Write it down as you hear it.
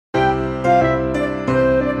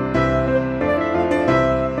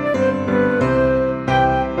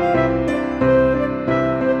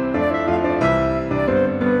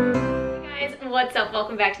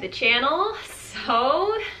welcome back to the channel.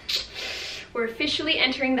 So we're officially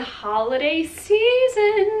entering the holiday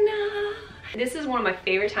season. This is one of my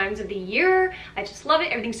favorite times of the year. I just love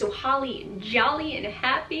it. Everything's so holly and jolly and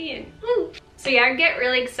happy and woo. So yeah, I get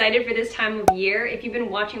really excited for this time of year. If you've been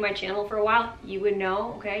watching my channel for a while, you would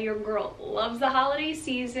know, okay, your girl loves the holiday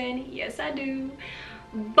season. Yes, I do.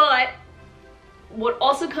 But what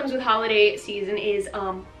also comes with holiday season is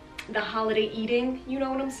the holiday eating, you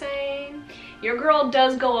know what I'm saying? Your girl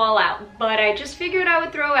does go all out, but I just figured I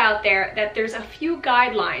would throw out there that there's a few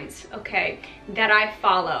guidelines, okay, that I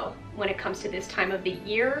follow when it comes to this time of the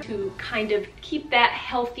year to kind of keep that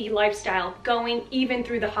healthy lifestyle going even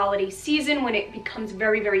through the holiday season when it becomes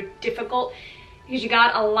very, very difficult because you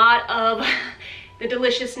got a lot of the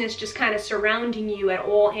deliciousness just kind of surrounding you at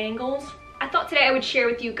all angles. I thought today I would share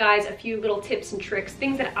with you guys a few little tips and tricks,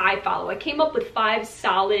 things that I follow. I came up with 5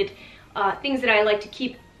 solid things that I like to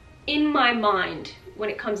keep in my mind when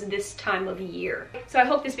it comes to this time of year. So I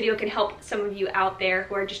hope this video can help some of you out there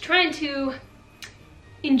who are just trying to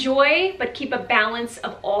enjoy but keep a balance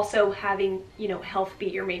of also having, you know, health be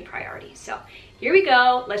your main priority. So here we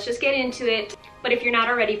go, let's just get into it. But if you're not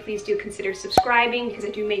already, please do consider subscribing because I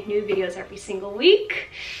do make new videos every single week.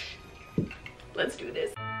 Let's do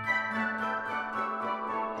this.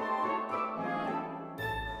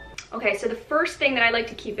 Okay, so the first thing that I like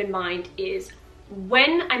to keep in mind is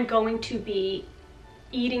when I'm going to be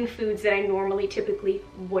eating foods that I normally typically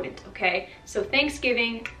wouldn't, okay? So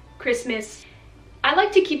Thanksgiving, Christmas, I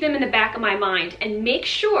like to keep them in the back of my mind and make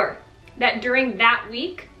sure that during that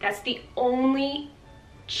week, that's the only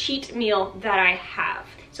cheat meal that I have.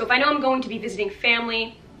 So if I know I'm going to be visiting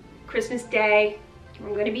family, Christmas Day,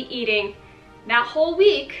 I'm going to be eating, that whole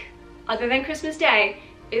week, other than Christmas Day,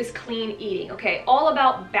 is clean eating, okay? All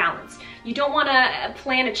about balance. You don't want to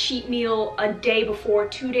plan a cheat meal a day before,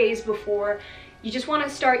 2 days before. You just want to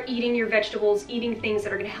start eating your vegetables, eating things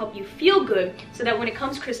that are going to help you feel good so that when it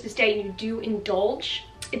comes Christmas Day and you do indulge,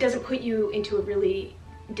 it doesn't put you into a really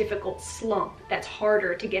difficult slump that's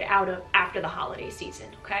harder to get out of after the holiday season,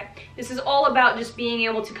 okay? This is all about just being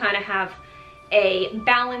able to kind of have a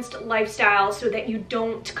balanced lifestyle so that you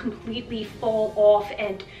don't completely fall off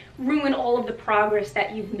and ruin all of the progress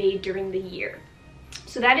that you've made during the year.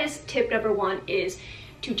 So that is tip number 1, is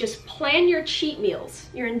to just plan your cheat meals,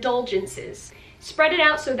 your indulgences. Spread it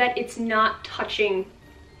out so that it's not touching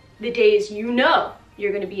the days you know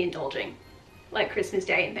you're gonna be indulging, like Christmas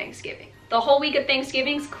Day and Thanksgiving. The whole week of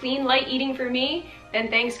Thanksgiving's clean, light eating for me, then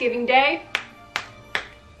Thanksgiving Day,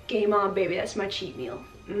 game on, baby, that's my cheat meal.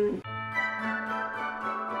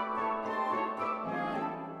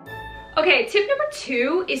 Okay, tip number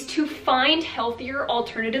 2 is to find healthier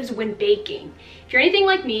alternatives when baking. If you're anything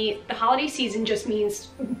like me, the holiday season just means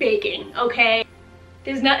baking, okay?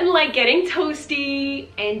 There's nothing like getting toasty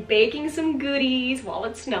and baking some goodies while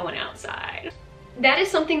it's snowing outside. That is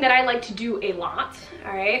something that I like to do a lot,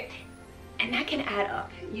 all right? And that can add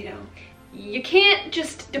up, you know? You can't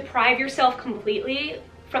just deprive yourself completely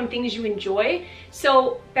from things you enjoy.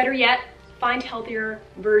 So better yet, find healthier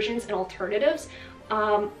versions and alternatives.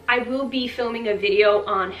 I will be filming a video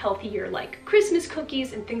on healthier like Christmas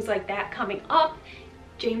cookies and things like that coming up.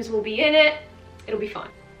 James will be in it. It'll be fun.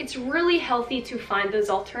 It's really healthy to find those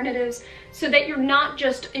alternatives so that you're not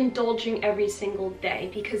just indulging every single day,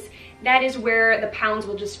 because that is where the pounds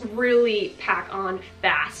will just really pack on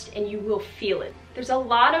fast and you will feel it. There's a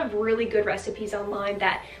lot of really good recipes online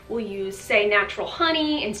that will use, say, natural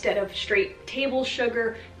honey instead of straight table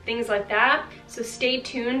sugar, things like that. So stay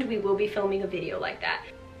tuned, we will be filming a video like that.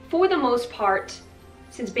 For the most part,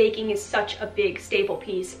 since baking is such a big staple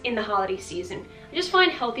piece in the holiday season, I just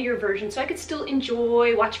find healthier versions so I could still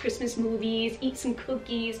enjoy, watch Christmas movies, eat some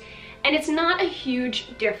cookies, and it's not a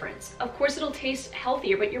huge difference. Of course it'll taste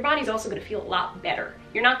healthier, but your body's also gonna feel a lot better.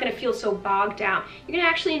 You're not gonna feel so bogged down. You're gonna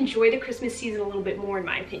actually enjoy the Christmas season a little bit more, in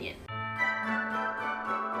my opinion.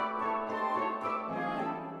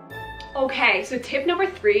 Okay, so tip number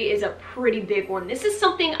 3 is a pretty big one. This is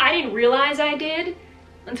something I didn't realize I did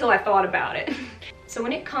until I thought about it. So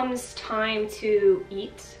when it comes time to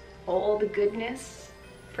eat all the goodness,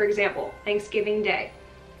 for example, Thanksgiving Day,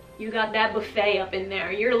 you got that buffet up in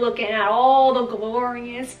there. You're looking at all the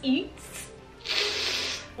glorious eats.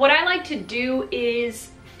 What I like to do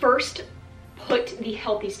is first put the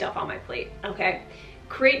healthy stuff on my plate, okay?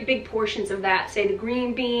 Create big portions of that, say the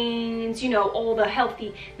green beans, you know, all the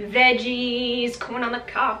healthy veggies, corn on the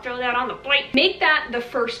cob, throw that on the plate. Make that the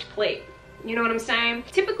first plate, you know what I'm saying?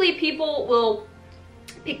 Typically people will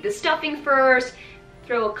pick the stuffing first,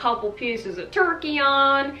 throw a couple pieces of turkey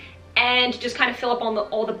on, and just kind of fill up on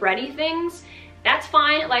all the bready things. That's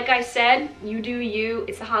fine. Like I said, you do you.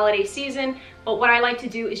 It's the holiday season. But what I like to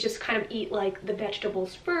do is just kind of eat like the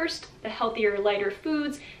vegetables first, the healthier, lighter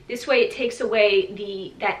foods. This way it takes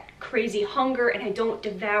away that crazy hunger and I don't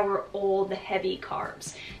devour all the heavy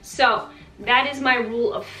carbs. So that is my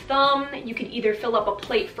rule of thumb. You could either fill up a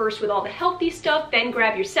plate first with all the healthy stuff, then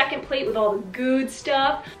grab your second plate with all the good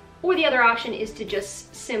stuff. Or the other option is to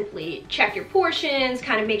just simply check your portions,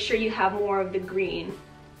 kind of make sure you have more of the green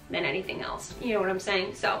than anything else. You know what I'm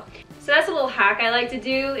saying? So that's a little hack I like to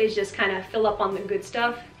do, is just kind of fill up on the good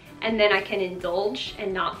stuff, and then I can indulge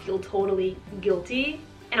and not feel totally guilty,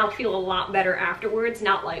 and I'll feel a lot better afterwards,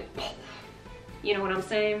 not like, you know what I'm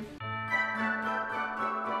saying?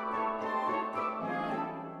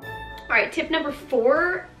 All right, tip number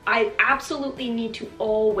 4, I absolutely need to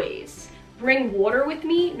always bring water with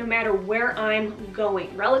me no matter where I'm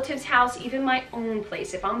going. Relative's house, even my own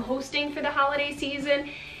place. If I'm hosting for the holiday season,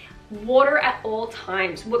 water at all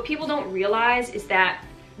times. What people don't realize is that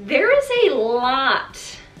there is a lot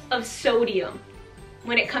of sodium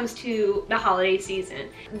when it comes to the holiday season.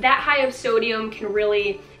 That high of sodium can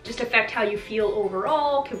really just affect how you feel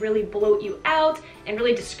overall, can really bloat you out and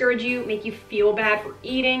really discourage you, make you feel bad for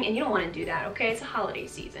eating, and you don't want to do that, okay? It's a holiday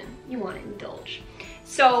season. You want to indulge.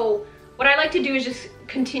 So what I like to do is just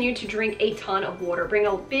continue to drink a ton of water. Bring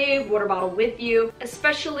a big water bottle with you,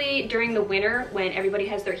 especially during the winter when everybody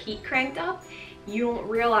has their heat cranked up. You don't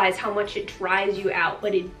realize how much it dries you out,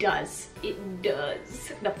 but it does. It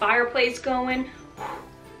does. The fireplace going,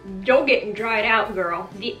 you're getting dried out, girl.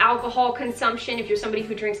 The alcohol consumption, if you're somebody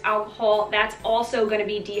who drinks alcohol, that's also gonna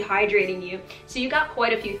be dehydrating you. So you got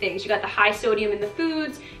quite a few things. You got the high sodium in the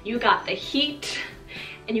foods, you got the heat,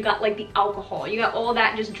 and you got like the alcohol. You got all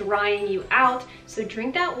that just drying you out. So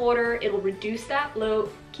drink that water, it'll reduce that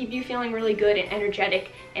bloat, keep you feeling really good and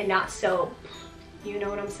energetic and not so, you know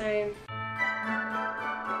what I'm saying?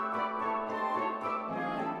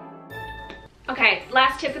 Okay,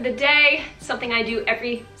 last tip of the day, something I do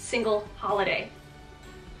every single holiday,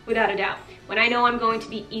 without a doubt. When I know I'm going to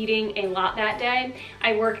be eating a lot that day,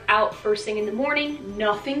 I work out first thing in the morning,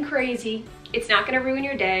 nothing crazy. It's not gonna ruin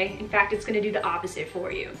your day. In fact, it's gonna do the opposite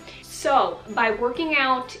for you. So by working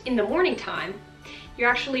out in the morning time, you're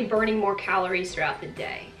actually burning more calories throughout the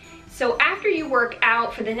day. So after you work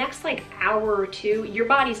out for the next like hour or two, your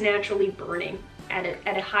body's naturally burning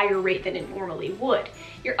at a higher rate than it normally would.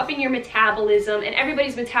 You're upping your metabolism, and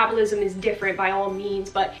everybody's metabolism is different by all means,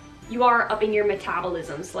 but you are upping your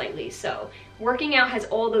metabolism slightly. So working out has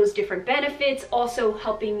all those different benefits, also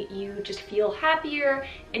helping you just feel happier,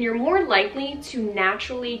 and you're more likely to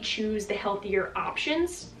naturally choose the healthier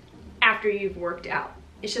options after you've worked out.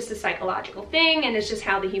 It's just a psychological thing, and it's just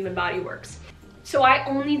how the human body works. So I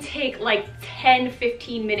only take like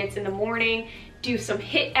 10-15 minutes in the morning, do some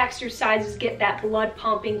HIIT exercises, get that blood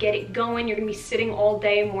pumping, get it going. You're gonna be sitting all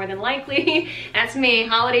day more than likely. That's me,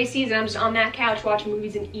 holiday season, I'm just on that couch watching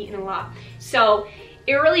movies and eating a lot. So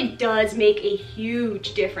it really does make a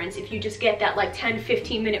huge difference. If you just get that like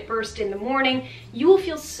 10-15 minute burst in the morning, you will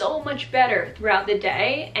feel so much better throughout the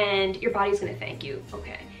day, and your body's gonna thank you,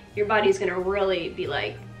 okay? Your body's gonna really be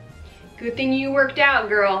like, good thing you worked out,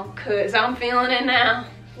 girl, cause I'm feeling it now.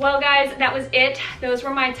 Well guys, that was it. Those were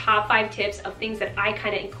my top 5 tips of things that I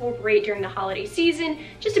kind of incorporate during the holiday season,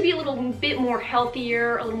 just to be a little bit more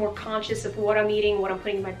healthier, a little more conscious of what I'm eating, what I'm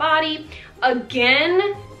putting in my body.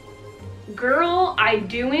 Again, girl, I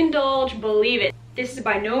do indulge, believe it. This is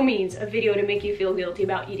by no means a video to make you feel guilty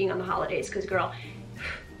about eating on the holidays, because girl,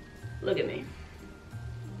 look at me,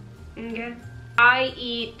 okay? I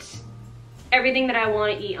eat everything that I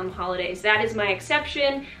want to eat on the holidays. That is my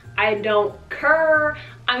exception. I don't care.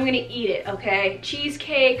 I'm gonna eat it, okay?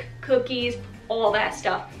 Cheesecake, cookies, all that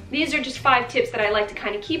stuff. These are just 5 tips that I like to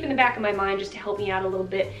kind of keep in the back of my mind just to help me out a little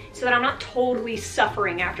bit so that I'm not totally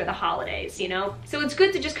suffering after the holidays, you know? So it's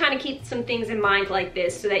good to just kind of keep some things in mind like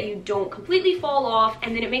this so that you don't completely fall off,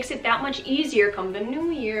 and then it makes it that much easier come the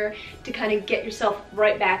new year to kind of get yourself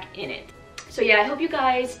right back in it. So yeah, I hope you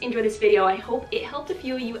guys enjoyed this video. I hope it helped a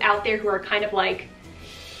few of you out there who are kind of like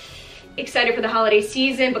excited for the holiday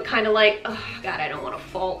season, but kind of like, oh God, I don't want to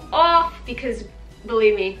fall off, because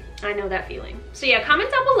believe me, I know that feeling. So yeah,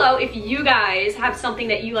 comment down below if you guys have something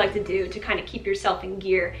that you like to do to kind of keep yourself in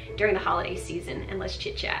gear during the holiday season, and let's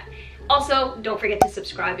chit chat. Also, don't forget to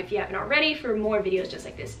subscribe if you haven't already for more videos just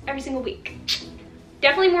like this every single week.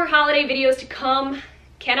 Definitely more holiday videos to come.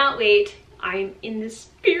 Cannot wait. I'm in the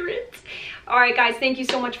spirit. All right, guys, thank you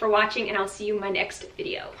so much for watching, and I'll see you in my next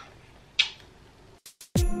video.